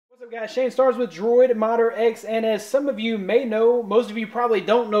What's up, guys? Shane Stars with Droid Modder X, and as some of you may know, most of you probably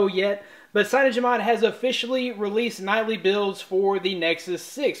don't know yet, but CyanogenMod has officially released nightly builds for the Nexus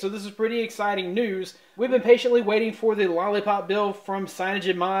 6, so this is pretty exciting news. We've been patiently waiting for the Lollipop build from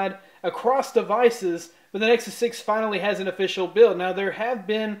CyanogenMod across devices, but the Nexus 6 finally has an official build. Now, there have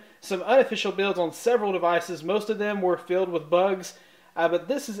been some unofficial builds on several devices. Most of them were filled with bugs, but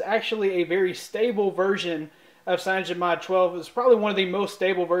this is actually a very stable version of CyanogenMod 12. It's probably one of the most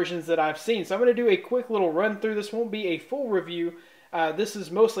stable versions that I've seen. So I'm going to do a quick little run through. This won't be a full review. This is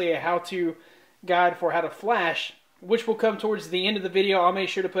mostly a how-to guide for how to flash, which will come towards the end of the video. I'll make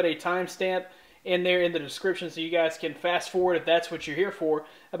sure to put a timestamp in there in the description so you guys can fast forward if that's what you're here for.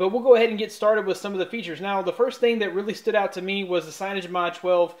 But we'll go ahead and get started with some of the features. Now, the first thing that really stood out to me was the CyanogenMod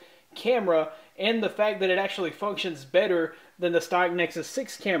 12 camera and the fact that it actually functions better than the stock Nexus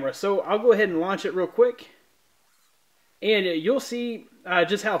 6 camera. So I'll go ahead and launch it real quick, and you'll see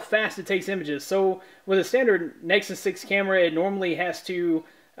just how fast it takes images. So with a standard Nexus 6 camera, it normally has to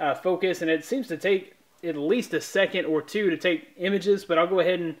focus, and it seems to take at least a second or two to take images, but I'll go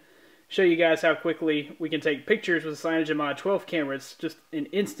ahead and show you guys how quickly we can take pictures with the CyanogenMod 12 camera. It's just an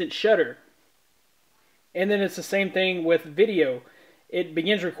instant shutter. And then it's the same thing with video. It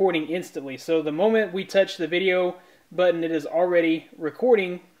begins recording instantly. So the moment we touch the video button, it is already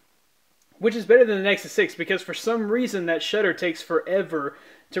recording, which is better than the Nexus 6 because for some reason that shutter takes forever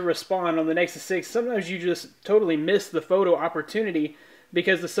to respond on the Nexus 6. Sometimes you just totally miss the photo opportunity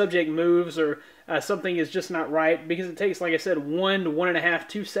because the subject moves or something is just not right, because it takes, like I said, 1 to 1.5,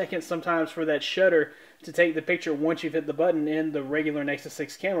 2 seconds sometimes for that shutter to take the picture once you've hit the button in the regular Nexus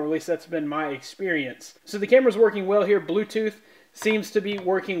 6 camera. At least that's been my experience. So the camera's working well here. Bluetooth seems to be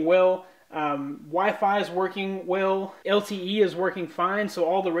working well. Wi-Fi is working well. LTE is working fine, so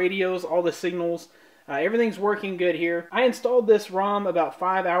all the radios, all the signals, everything's working good here. I installed this ROM about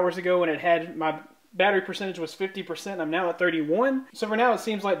 5 hours ago, and it had, my battery percentage was 50%. I'm now at 31. So for now, it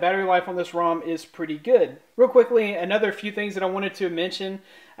seems like battery life on this ROM is pretty good. Real quickly, another few things that I wanted to mention.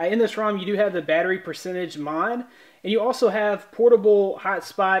 In this ROM, you do have the battery percentage mod, and you also have portable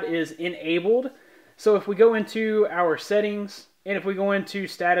hotspot is enabled. So if we go into our settings, and if we go into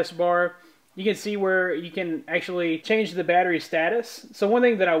status bar, you can see where you can actually change the battery status. So one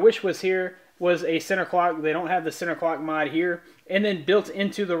thing that I wish was here was a center clock. They don't have the center clock mod here. And then built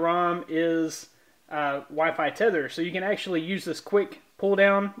into the ROM is Wi-Fi tether. So you can actually use this quick pull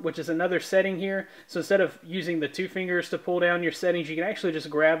down, which is another setting here. So instead of using the 2 fingers to pull down your settings, you can actually just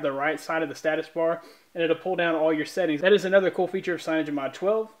grab the right side of the status bar and it'll pull down all your settings. That is another cool feature of CyanogenMod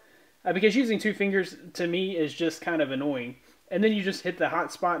 12 because using 2 fingers to me is just kind of annoying. And then you just hit the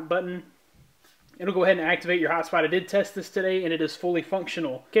hotspot button. It'll go ahead and activate your hotspot. I did test this today, and it is fully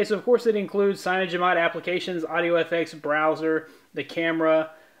functional. Okay, so of course it includes CyanogenMod applications, AudioFX browser, the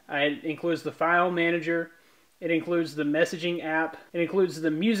camera. It includes the file manager. It includes the messaging app. It includes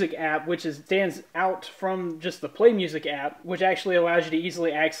the music app, which stands out from just the Play Music app, which actually allows you to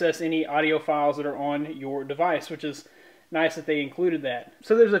easily access any audio files that are on your device, which is nice that they included that.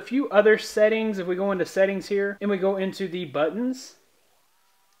 So there's a few other settings. If we go into settings here and we go into the buttons,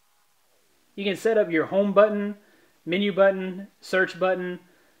 you can set up your home button, menu button, search button.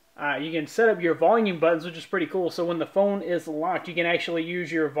 You can set up your volume buttons, which is pretty cool. So when the phone is locked, you can actually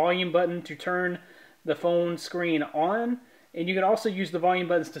use your volume button to turn the phone screen on. And you can also use the volume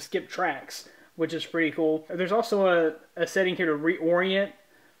buttons to skip tracks, which is pretty cool. There's also a setting here to reorient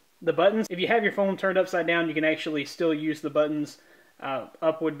the buttons. If you have your phone turned upside down, you can actually still use the buttons.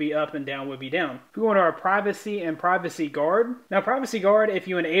 Up would be up and down would be down. If we go into our privacy and privacy guard. Now, privacy guard, if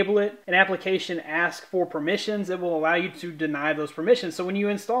you enable it, an application asks for permissions. It will allow you to deny those permissions. So when you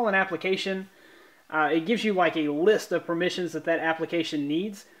install an application, it gives you like a list of permissions that application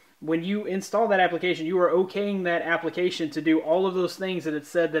needs. When you install that application, you are okaying that application to do all of those things that it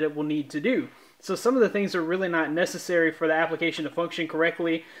said that it will need to do. So some of the things are really not necessary for the application to function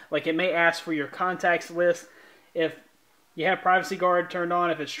correctly. Like it may ask for your contacts list. If you have Privacy Guard turned on,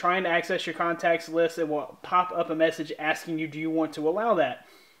 if it's trying to access your contacts list, it will pop up a message asking you, do you want to allow that?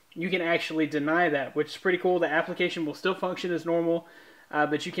 You can actually deny that, which is pretty cool. The application will still function as normal,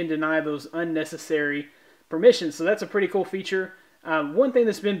 but you can deny those unnecessary permissions. So that's a pretty cool feature. One thing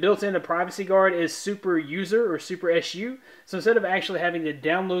that's been built into Privacy Guard is Super User or Super SU. So instead of actually having to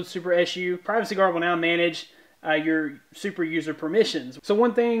download Super SU, Privacy Guard will now manage your Super User permissions. So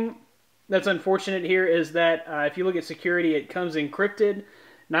one thing that's unfortunate here is that if you look at security, it comes encrypted.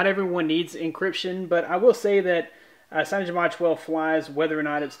 Not everyone needs encryption, but I will say that CyanogenMod 12 flies whether or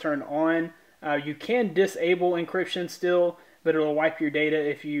not it's turned on. You can disable encryption still, but it'll wipe your data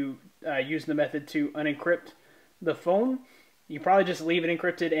if you use the method to unencrypt the phone. You can probably just leave it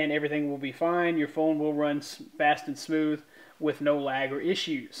encrypted and everything will be fine. Your phone will run fast and smooth with no lag or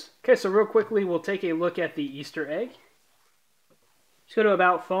issues. Okay, so real quickly, we'll take a look at the Easter egg. Just go to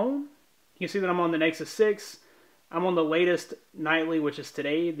About Phone. You can see that I'm on the Nexus 6. I'm on the latest nightly, which is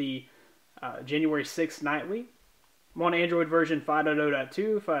today, the January 6th nightly. I'm on Android version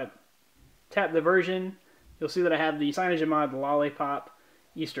 5.0.2. If I tap the version, you'll see that I have the CyanogenMod Lollipop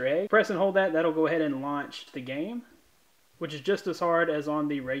Easter egg. Press and hold that. That'll go ahead and launch the game, which is just as hard as on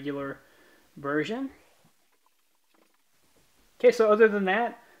the regular version. Okay, so other than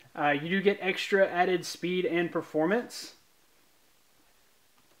that, you do get extra added speed and performance.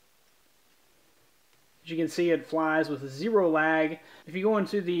 As you can see, it flies with 0 lag. If you go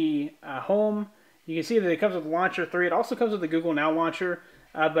into the home, you can see that it comes with Launcher 3. It also comes with the Google Now Launcher,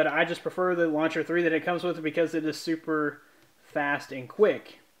 but I just prefer the Launcher 3 that it comes with because it is super fast and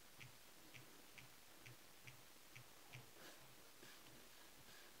quick.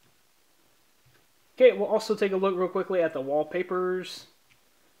 Okay, we'll also take a look real quickly at the wallpapers.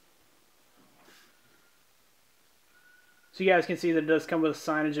 So you guys can see that it does come with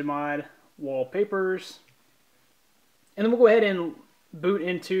CyanogenMod wallpapers. And then we'll go ahead and boot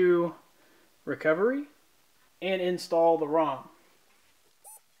into recovery and install the ROM.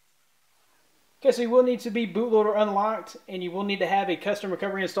 Okay, so you will need to be bootloader unlocked, and you will need to have a custom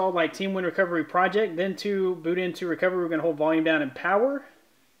recovery installed like TeamWin Recovery Project. Then to boot into recovery, we're going to hold volume down and power.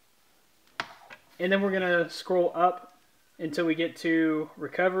 And then we're going to scroll up until we get to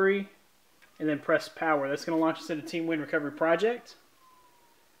recovery, and then press power. That's going to launch us into TeamWin Recovery Project.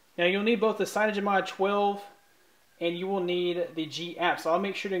 Now you'll need both the CyanogenMod 12 and you will need the G app. So I'll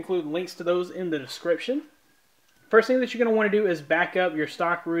make sure to include links to those in the description. First thing that you're going to want to do is back up your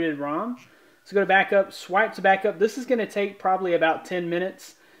stock rooted ROM. So go to backup, swipe to backup. This is going to take probably about 10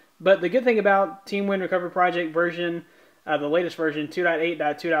 minutes. But the good thing about TeamWin Recovery Project version, the latest version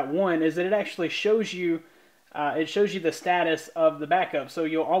 2.8.2.1, is that it actually shows you the status of the backup. So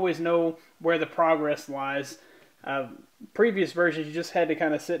you'll always know where the progress lies. Previous versions, you just had to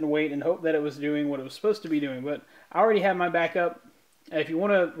kind of sit and wait and hope that it was doing what it was supposed to be doing. But I already have my backup. If you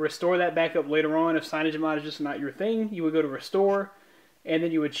want to restore that backup later on, if CyanogenMod is just not your thing, you would go to restore, and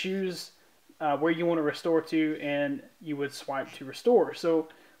then you would choose where you want to restore to, and you would swipe to restore. So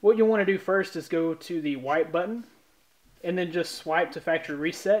what you want to do first is go to the wipe button, and then just swipe to factory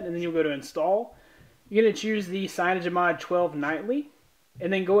reset, and then you'll go to install. You're going to choose the CyanogenMod 12 nightly,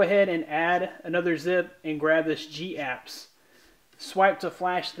 and then go ahead and add another zip and grab this G apps. Swipe to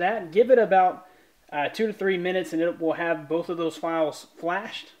flash that. Give it about 2 to 3 minutes, and it will have both of those files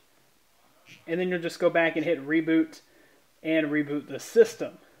flashed. And then you'll just go back and hit reboot and reboot the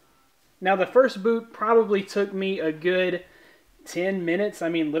system. Now the first boot probably took me a good 10 minutes. I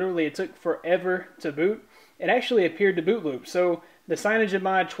mean, literally it took forever to boot. It actually appeared to boot loop. So the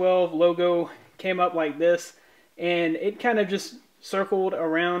CyanogenMod 12 logo came up like this, and it kind of just circled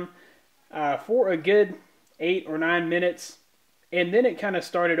around for a good 8 or 9 minutes, and then it kind of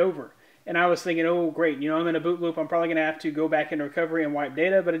started over. And I was thinking, oh great, you know, I'm in a boot loop, I'm probably going to have to go back into recovery and wipe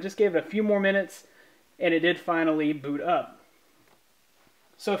data, but it just gave it a few more minutes, and it did finally boot up.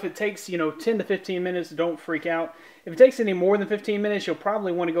 So if it takes, 10 to 15 minutes, don't freak out. If it takes any more than 15 minutes, you'll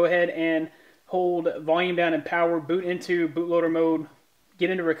probably want to go ahead and hold volume down and power, boot into bootloader mode,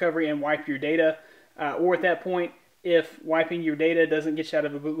 get into recovery, and wipe your data. Or at that point, if wiping your data doesn't get you out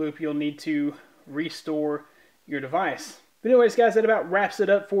of a boot loop, you'll need to restore your device. But anyways, guys, that about wraps it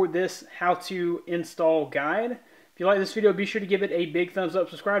up for this how to install guide. If you like this video, be sure to give it a big thumbs up.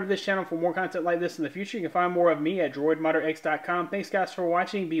 Subscribe to this channel for more content like this in the future. You can find more of me at droidmodderx.com. Thanks, guys, for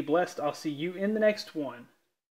watching. Be blessed. I'll see you in the next one.